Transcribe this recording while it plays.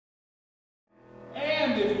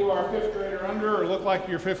are a fifth grader under, or look like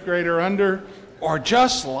you're fifth grader under, or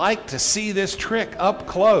just like to see this trick up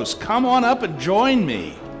close, come on up and join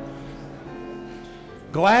me.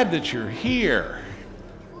 Glad that you're here.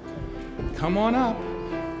 Come on up.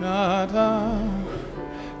 Da, da,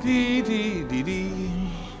 dee, dee, dee, dee.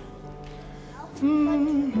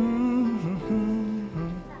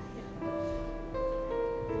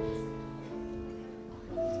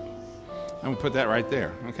 I'm going to put that right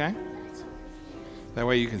there, okay? That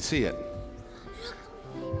way you can see it.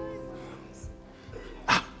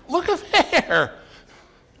 Ah, look at there!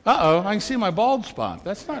 Uh-oh, I can see my bald spot.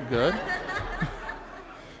 That's not good.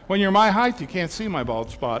 When you're my height, you can't see my bald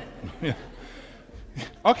spot.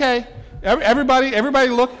 Okay, everybody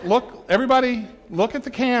look at the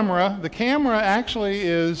camera. The camera actually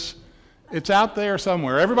it's out there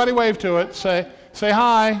somewhere. Everybody wave to it. Say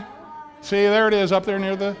hi. See, there it is up there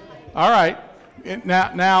near the... All right.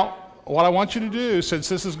 Now, what I want you to do, since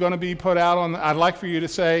this is going to be put out on, I'd like for you to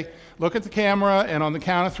say, look at the camera, and on the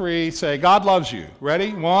count of 3, say, God loves you.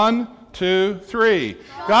 Ready? 1, 2, 3.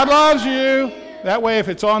 God loves you. That way, if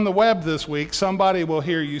it's on the web this week, somebody will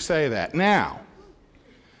hear you say that. Now,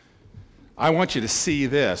 I want you to see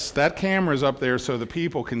this. That camera's up there so the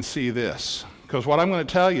people can see this. Because what I'm going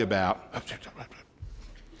to tell you about,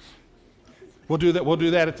 we'll do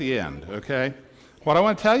that at the end, okay? What I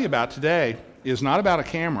want to tell you about today is not about a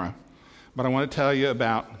camera, but I want to tell you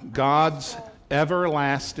about God's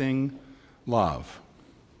everlasting love.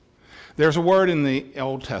 There's a word in the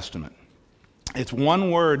Old Testament. It's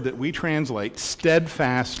one word that we translate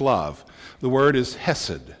steadfast love. The word is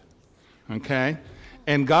hesed, okay?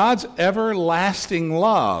 And God's everlasting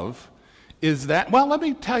love is that, well, let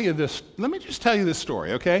me just tell you this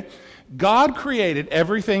story, okay? God created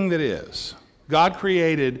everything that is. God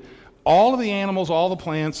created all of the animals, all the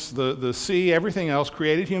plants, the sea, everything else,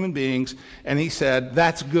 created human beings, and he said,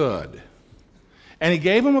 that's good. And he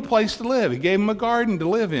gave them a place to live. He gave them a garden to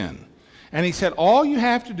live in. And he said, all you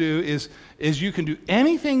have to do is you can do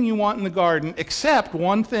anything you want in the garden except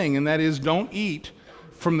one thing, and that is don't eat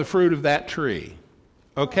from the fruit of that tree.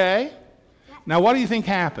 Okay? Now, what do you think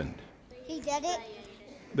happened? He did it.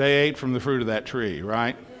 They ate from the fruit of that tree,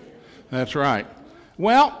 right? That's right.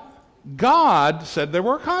 Well, God said there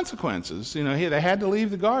were consequences. You know, they had to leave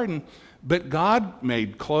the garden, but God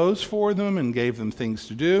made clothes for them and gave them things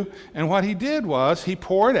to do. And what he did was he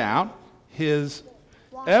poured out his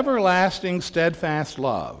everlasting, steadfast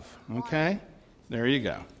love. Okay? There you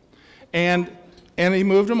go. And he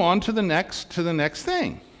moved them on to the next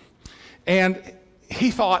thing. And he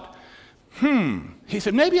thought, he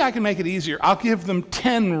said, maybe I can make it easier. I'll give them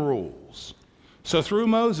 10 rules. So through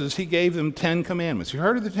Moses, he gave them 10 commandments. You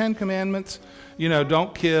heard of the 10 commandments? You know,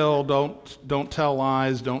 don't kill, don't tell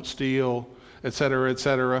lies, don't steal, etc.,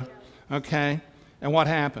 etc. Okay? And what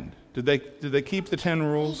happened? Did they keep the 10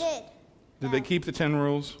 rules? He did. Did they keep the 10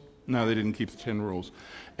 rules? No, they didn't keep the 10 rules.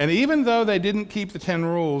 And even though they didn't keep the 10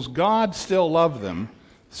 rules, God still loved them.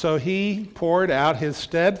 So he poured out his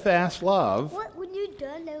steadfast love. When you're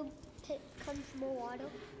done, there comes more water.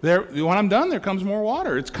 When I'm done, there comes more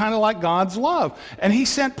water. It's kind of like God's love. And he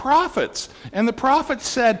sent prophets. And the prophets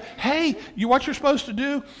said, hey, what you're supposed to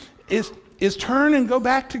do is turn and go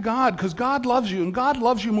back to God, because God loves you, and God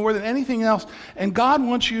loves you more than anything else. And God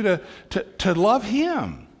wants you to love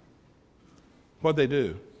him. What'd they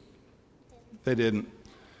do? They didn't.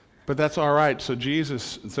 But that's all right. So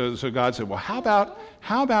God said, well, how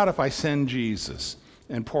about if I send Jesus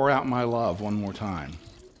and pour out my love one more time?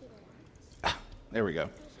 There we go.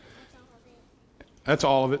 That's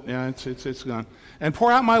all of it. Yeah, it's gone. And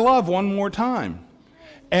pour out my love one more time.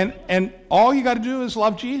 And all you got to do is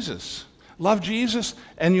love Jesus. Love Jesus,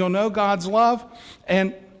 and you'll know God's love.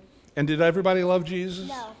 And did everybody love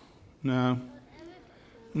Jesus? No.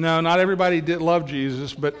 No, not everybody did love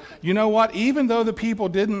Jesus. But you know what? Even though the people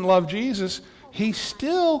didn't love Jesus, he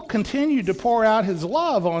still continued to pour out his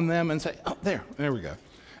love on them and say, oh, there we go.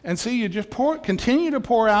 And see, you just continue to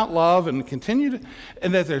pour out love and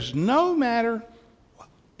and that there's no matter,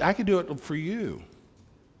 I could do it for you.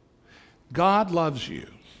 God loves you.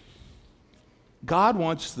 God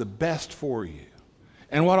wants the best for you.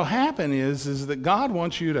 And what will happen is that God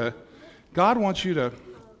wants you to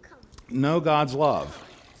know God's love.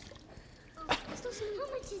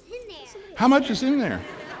 How much is in there?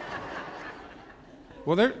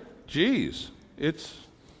 Well, it's...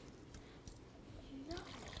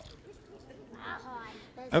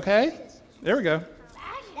 Okay, there we go.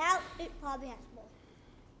 Now it probably has more.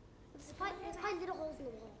 There's probably little holes in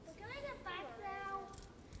the wall. Can I get back now?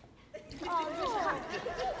 Oh,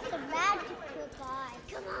 it's a magical guy.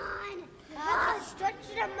 Come on. Stretch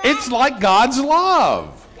it. It's like God's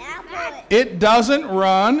love. Now It doesn't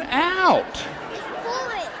run out.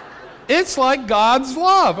 It's like God's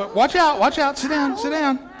love. Watch out, sit down.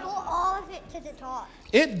 Pull all of it to the top.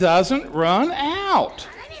 It doesn't run out.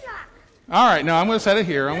 All right, now I'm going to set it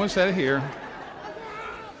here.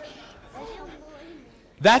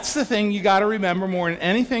 That's the thing you got to remember more than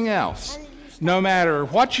anything else. No matter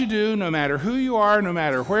what you do, no matter who you are, no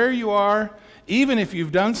matter where you are, even if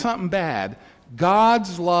you've done something bad,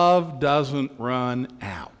 God's love doesn't run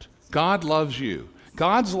out. God loves you.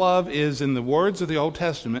 God's love is, in the words of the Old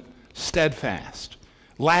Testament, steadfast,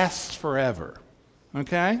 lasts forever.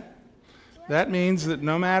 Okay? That means that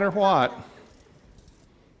no matter what,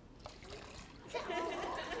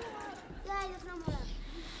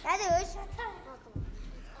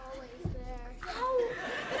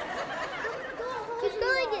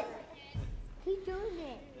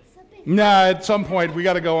 no, at some point we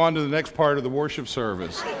got to go on to the next part of the worship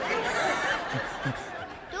service.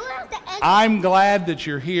 I'm glad that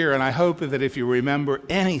you're here, and I hope that if you remember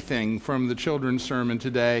anything from the children's sermon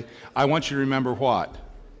today, I want you to remember what?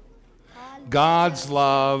 God's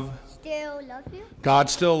love. Still loves you? God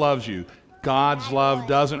still loves you. God's love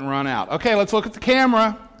doesn't run out. Okay, let's look at the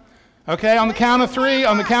camera. Okay, on the count of three,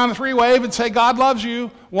 wave and say, God loves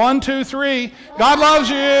you. 1, 2, 3. God loves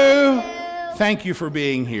you. Thank you for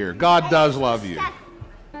being here. God does love you.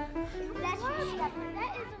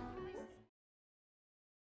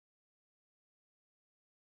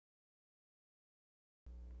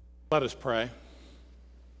 Let us pray.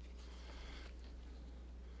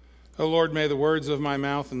 O Lord, may the words of my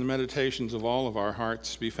mouth and the meditations of all of our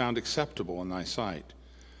hearts be found acceptable in thy sight.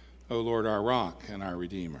 O Lord, our rock and our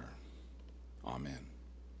redeemer. Amen.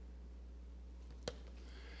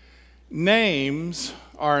 Names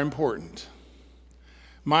are important.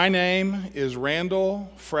 My name is Randall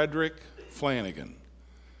Frederick Flanagan.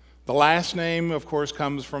 The last name, of course,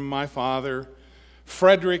 comes from my father.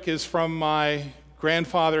 Frederick is from my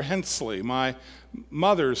grandfather Hensley, my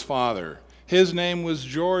mother's father. His name was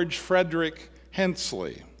George Frederick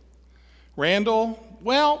Hensley. Randall,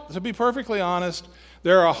 well, to be perfectly honest,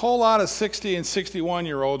 there are a whole lot of 60 and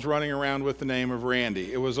 61-year-olds running around with the name of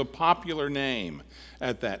Randy. It was a popular name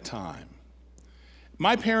at that time.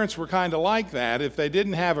 My parents were kind of like that. If they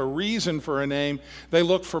didn't have a reason for a name, they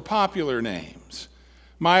looked for popular names.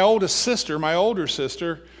 My older sister,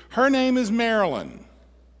 her name is Marilyn.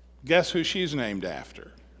 Guess who she's named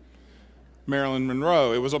after? Marilyn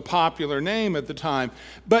Monroe. It was a popular name at the time.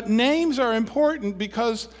 But names are important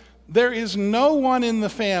because there is no one in the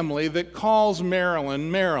family that calls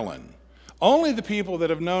Marilyn Marilyn. Only the people that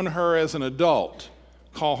have known her as an adult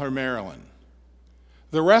call her Marilyn.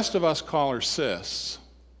 The rest of us call her Sis.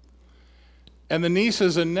 And the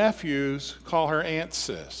nieces and nephews call her Aunt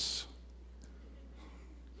Sis.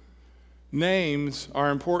 Names are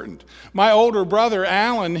important. My older brother,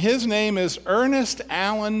 Alan, his name is Ernest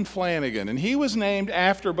Allen Flanagan, and he was named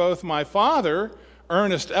after both my father,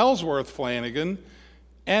 Ernest Ellsworth Flanagan,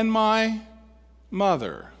 and my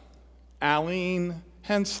mother, Aline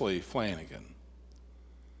Hensley Flanagan.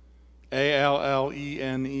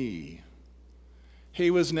 A-L-L-E-N-E. He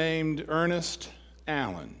was named Ernest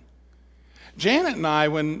Allen. Janet and I,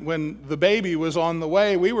 when the baby was on the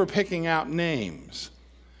way, we were picking out names.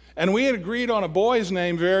 And we had agreed on a boy's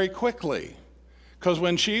name very quickly, because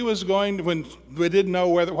when we didn't know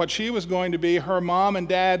what she was going to be, her mom and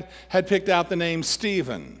dad had picked out the name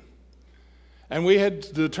Stephen. And we had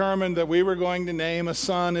determined that we were going to name a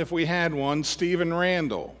son, if we had one, Stephen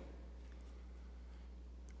Randall.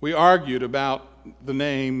 We argued about the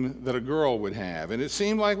name that a girl would have, and it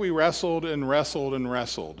seemed like we wrestled and wrestled and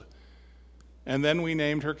wrestled. And then we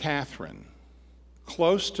named her Catherine,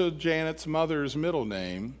 close to Janet's mother's middle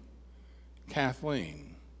name,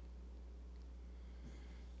 Kathleen.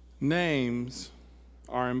 Names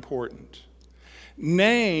are important.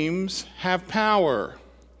 Names have power.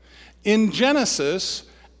 In Genesis,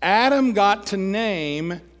 Adam got to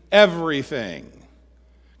name everything.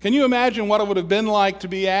 Can you imagine what it would have been like to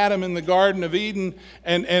be Adam in the Garden of Eden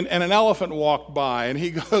and an elephant walked by and he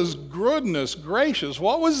goes, goodness gracious,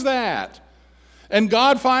 what was that? And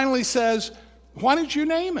God finally says, why didn't you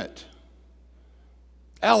name it?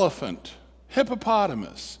 Elephant,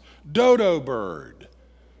 hippopotamus, dodo bird.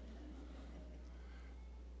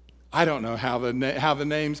 I don't know how the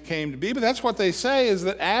names came to be, but that's what they say, is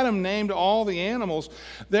that Adam named all the animals.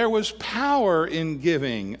 There was power in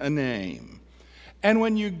giving a name. And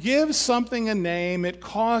when you give something a name, it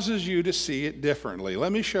causes you to see it differently.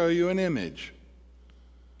 Let me show you an image.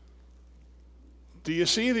 Do you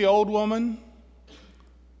see the old woman?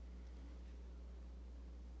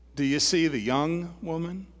 Do you see the young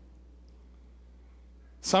woman?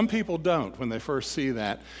 Some people don't when they first see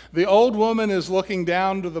that. The old woman is looking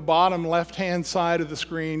down to the bottom left-hand side of the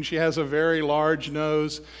screen. She has a very large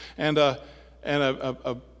nose and a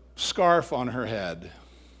scarf on her head.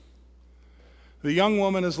 The young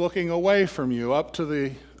woman is looking away from you up to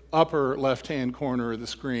the upper left-hand corner of the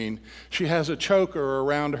screen. She has a choker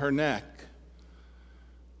around her neck.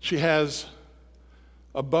 She has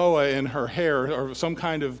a boa in her hair, or some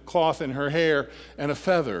kind of cloth in her hair, and a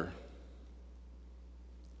feather.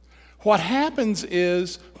 What happens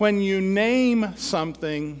is when you name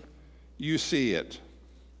something, you see it.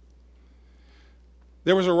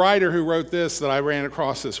 There was a writer who wrote this that I ran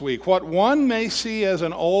across this week. What one may see as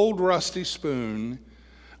an old rusty spoon,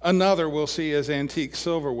 another will see as antique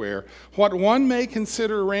silverware. What one may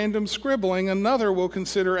consider random scribbling, another will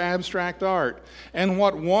consider abstract art. And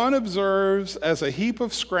what one observes as a heap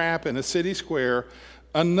of scrap in a city square,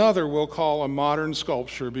 another will call a modern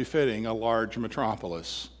sculpture befitting a large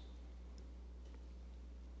metropolis.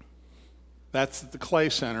 That's at the Clay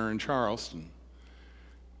Center in Charleston.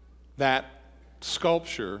 That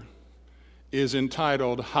sculpture is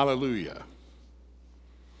entitled Hallelujah.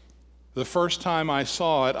 The first time I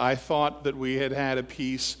saw it, I thought that we had had a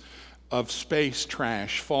piece of space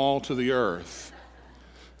trash fall to the earth.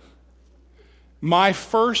 My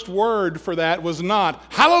first word for that was not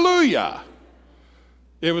hallelujah.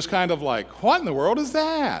 It was kind of like, what in the world is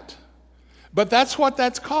that? But that's what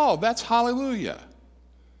that's called. That's hallelujah.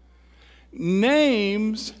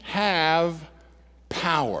 Names have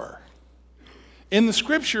power. In the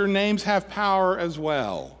scripture, names have power as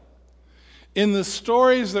well. In the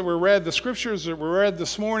stories that were read, the scriptures that were read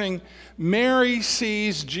this morning, Mary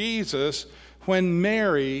sees Jesus when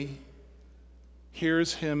Mary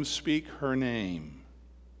hears him speak her name.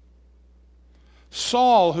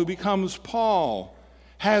 Saul, who becomes Paul,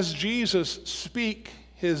 has Jesus speak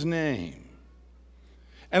his name.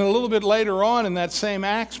 And a little bit later on in that same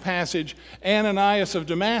Acts passage, Ananias of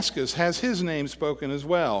Damascus has his name spoken as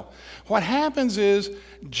well. What happens is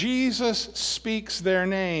Jesus speaks their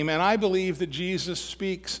name, and I believe that Jesus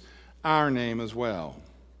speaks our name as well.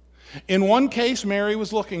 In one case, Mary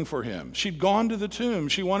was looking for him. She'd gone to the tomb.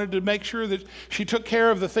 She wanted to make sure that she took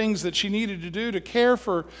care of the things that she needed to do to care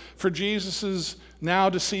for Jesus' now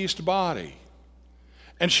deceased body.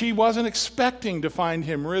 And she wasn't expecting to find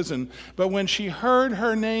him risen, but when she heard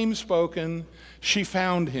her name spoken, she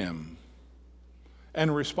found him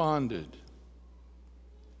and responded.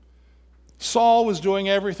 Saul was doing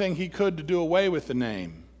everything he could to do away with the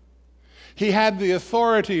name. He had the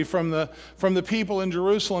authority from the people in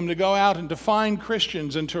Jerusalem to go out and to find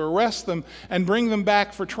Christians and to arrest them and bring them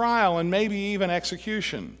back for trial and maybe even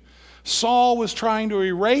execution. Saul was trying to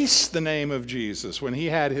erase the name of Jesus when he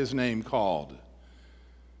had his name called.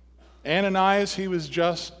 Ananias, he was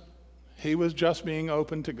just being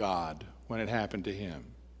open to God when it happened to him.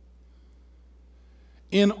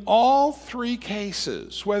 In all three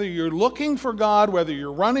cases, whether you're looking for God, whether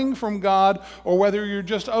you're running from God, or whether you're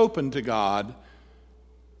just open to God,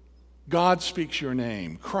 God speaks your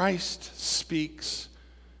name. Christ speaks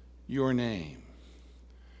your name.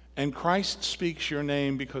 And Christ speaks your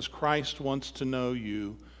name because Christ wants to know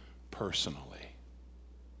you personally.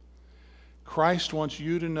 Christ wants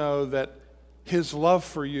you to know that his love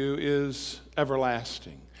for you is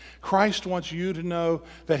everlasting. Christ wants you to know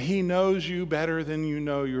that he knows you better than you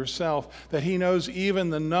know yourself, that he knows even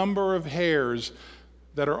the number of hairs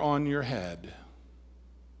that are on your head.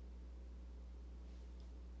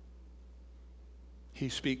 He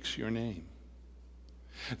speaks your name.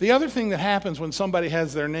 The other thing that happens when somebody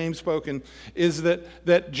has their name spoken is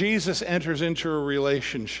that Jesus enters into a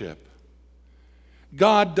relationship.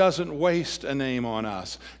 God doesn't waste a name on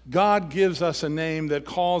us. God gives us a name that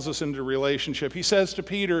calls us into relationship. He says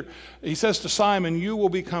to Simon, you will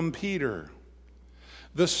become Peter.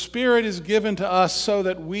 The Spirit is given to us so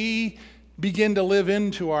that we begin to live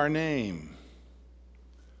into our name.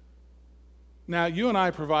 Now, you and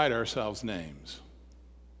I provide ourselves names.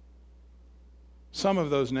 Some of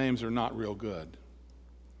those names are not real good.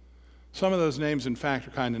 Some of those names, in fact,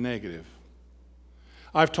 are kind of negative.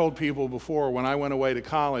 I've told people before, when I went away to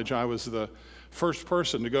college, I was the first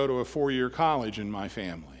person to go to a 4-year college in my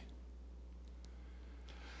family.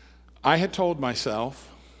 I had told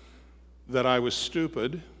myself that I was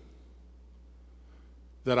stupid,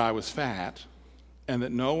 that I was fat, and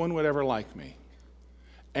that no one would ever like me.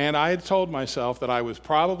 And I had told myself that I was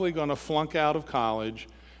probably going to flunk out of college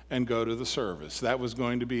and go to the service. That was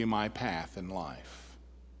going to be my path in life.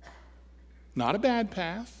 Not a bad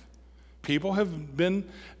path. People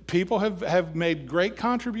have made great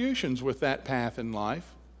contributions with that path in life.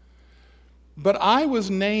 But I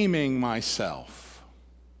was naming myself.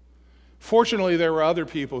 Fortunately, there were other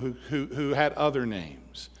people who had other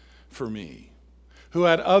names for me, who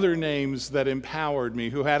had other names that empowered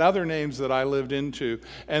me, who had other names that I lived into.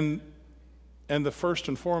 And the first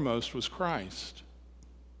and foremost was Christ,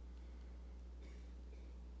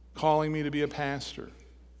 calling me to be a pastor,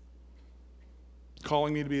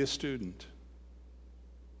 calling me to be a student.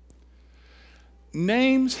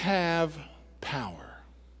 Names have power.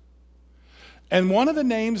 And one of the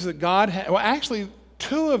names that God has, well, actually,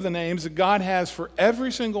 two of the names that God has for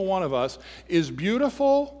every single one of us is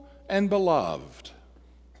beautiful and beloved.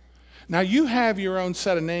 Now, you have your own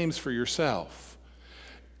set of names for yourself.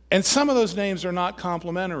 And some of those names are not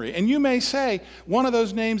complimentary. And you may say, one of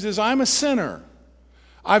those names is, I'm a sinner.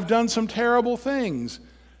 I've done some terrible things.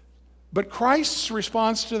 But Christ's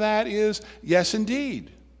response to that is, yes,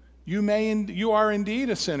 indeed. You are indeed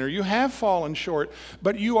a sinner. You have fallen short,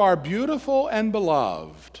 but you are beautiful and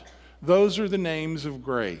beloved. Those are the names of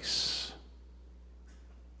grace.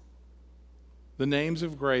 The names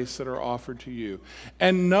of grace that are offered to you.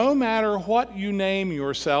 And no matter what you name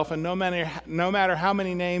yourself, and no matter how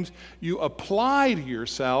many names you apply to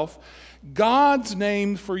yourself, God's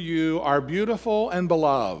names for you are beautiful and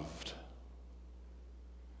beloved.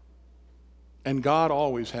 And God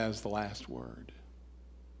always has the last word.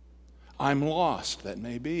 I'm lost, that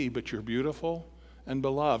may be, but you're beautiful and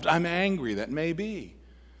beloved. I'm angry, that may be,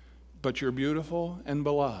 but you're beautiful and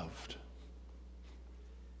beloved.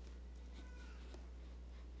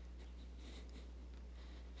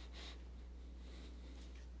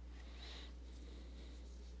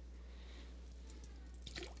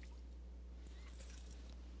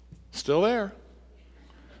 Still there.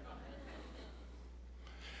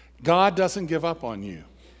 God doesn't give up on you.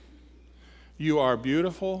 You are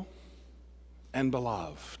beautiful and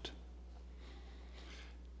beloved.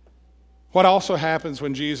 What also happens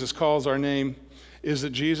when Jesus calls our name is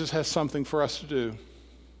that Jesus has something for us to do.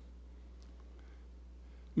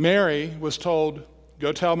 Mary was told,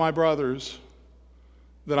 go tell my brothers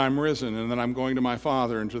that I'm risen and that I'm going to my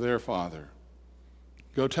Father and to their Father.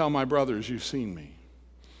 Go tell my brothers you've seen me.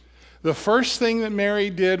 The first thing that Mary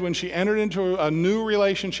did when she entered into a new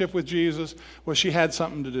relationship with Jesus was she had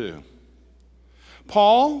something to do.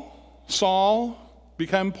 Saul,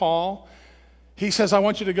 became Paul. He says, I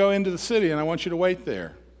want you to go into the city and I want you to wait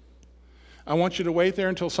there. I want you to wait there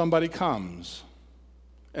until somebody comes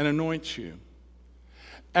and anoints you.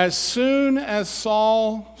 As soon as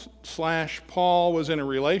Saul/Paul was in a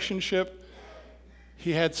relationship,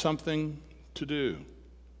 he had something to do.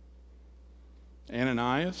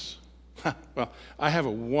 Ananias? Well, I have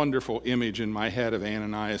a wonderful image in my head of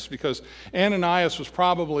Ananias because Ananias was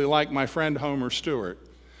probably like my friend Homer Stewart.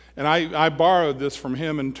 And I borrowed this from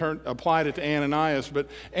him and applied it to Ananias. But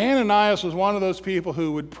Ananias was one of those people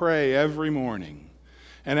who would pray every morning.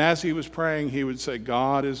 And as he was praying, he would say,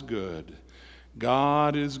 God is good.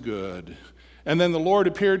 God is good. And then the Lord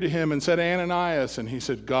appeared to him and said, Ananias. And he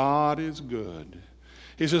said, God is good.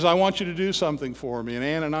 He says, I want you to do something for me. And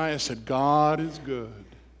Ananias said, God is good.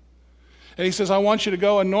 And he says, I want you to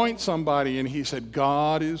go anoint somebody. And he said,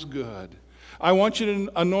 God is good. I want you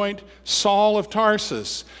to anoint Saul of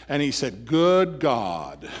Tarsus. And he said, good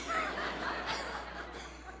God.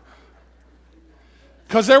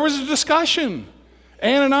 Because there was a discussion.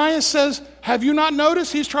 Ananias says, have you not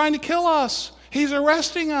noticed he's trying to kill us? He's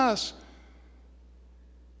arresting us.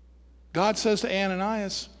 God says to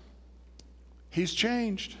Ananias, he's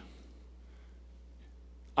changed.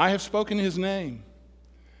 I have spoken his name.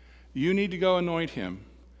 You need to go anoint him.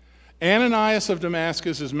 Ananias of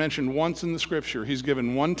Damascus is mentioned once in the scripture. He's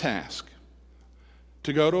given one task,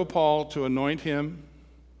 to go to Paul to anoint him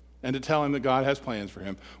and to tell him that God has plans for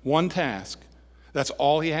him. One task. That's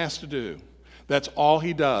all he has to do. That's all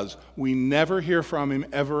he does. We never hear from him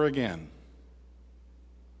ever again.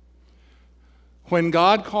 When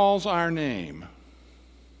God calls our name,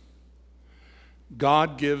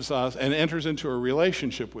 God gives us, and enters into a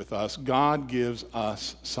relationship with us, God gives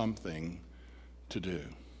us something to do.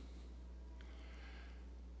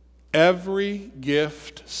 Every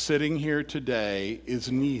gift sitting here today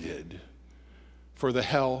is needed for the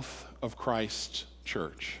health of Christ's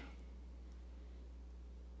church.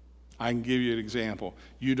 I can give you an example.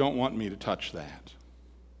 You don't want me to touch that.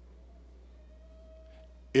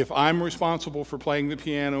 If I'm responsible for playing the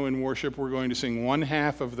piano in worship, we're going to sing one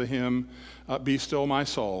half of the hymn, Be Still My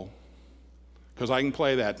Soul, because I can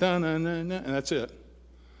play that, and that's it.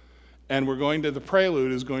 And the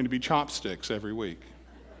prelude is going to be chopsticks every week.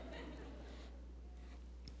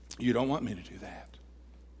 You don't want me to do that.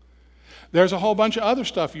 There's a whole bunch of other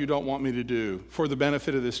stuff you don't want me to do for the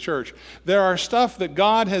benefit of this church. There are stuff that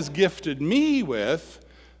God has gifted me with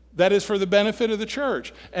that is for the benefit of the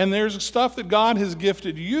church. And there's stuff that God has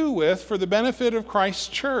gifted you with for the benefit of Christ's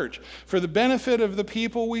church, for the benefit of the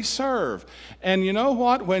people we serve. And you know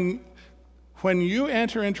what? When you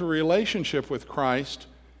enter into a relationship with Christ,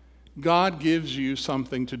 God gives you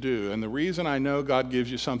something to do. And the reason I know God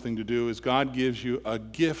gives you something to do is God gives you a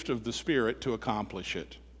gift of the Spirit to accomplish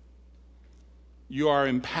it. You are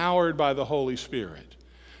empowered by the Holy Spirit.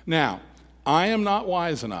 Now, I am not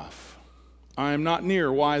wise enough. I am not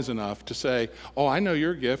near wise enough to say, oh, I know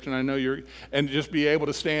your gift, and I know your, and just be able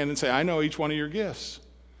to stand and say, I know each one of your gifts.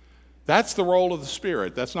 That's the role of the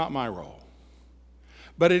Spirit. That's not my role.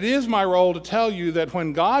 But it is my role to tell you that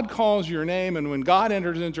when God calls your name and when God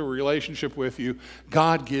enters into a relationship with you,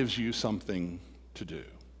 God gives you something to do.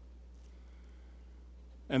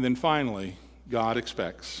 And then finally, God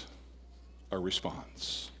expects a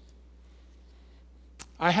response.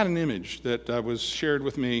 I had an image that was shared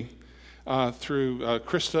with me through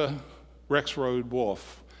Krista Rexroad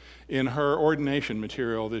Wolf in her ordination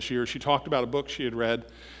material this year. She talked about a book she had read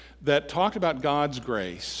that talked about God's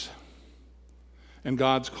grace and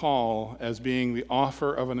God's call as being the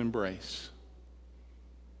offer of an embrace.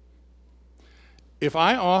 If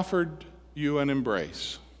I offered you an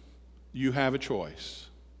embrace, you have a choice.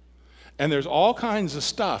 And there's all kinds of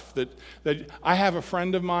stuff that I have a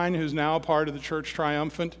friend of mine who's now a part of the Church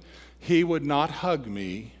Triumphant. He would not hug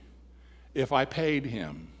me if I paid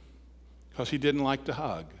him because he didn't like to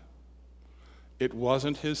hug. It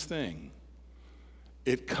wasn't his thing.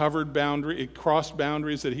 It crossed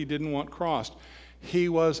boundaries that he didn't want crossed. He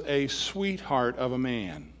was a sweetheart of a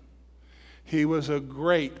man. He was a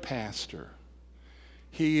great pastor.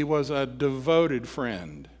 He was a devoted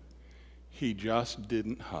friend. He just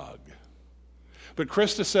didn't hug. But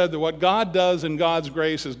Krista said that what God does in God's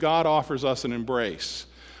grace is God offers us an embrace,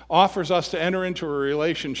 offers us to enter into a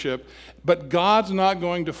relationship, but God's not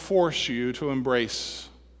going to force you to embrace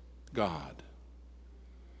God.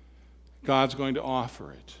 God's going to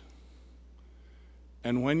offer it.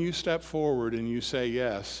 And when you step forward and you say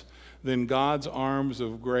yes, then God's arms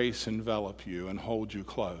of grace envelop you and hold you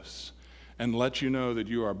close and let you know that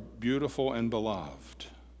you are beautiful and beloved.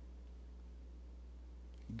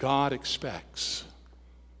 God expects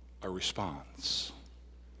a response.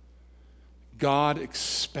 God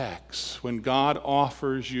expects, when God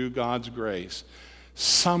offers you God's grace,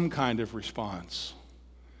 some kind of response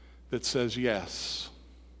that says yes.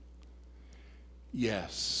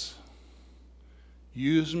 Yes.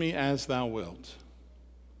 Use me as thou wilt.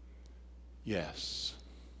 Yes.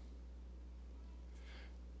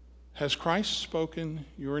 Has Christ spoken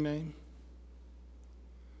your name?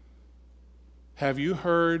 Have you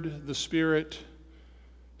heard the Spirit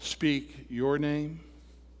speak your name?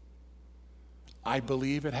 I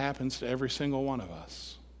believe it happens to every single one of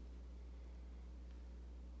us.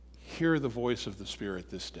 Hear the voice of the Spirit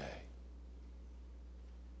this day.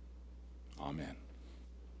 Amen.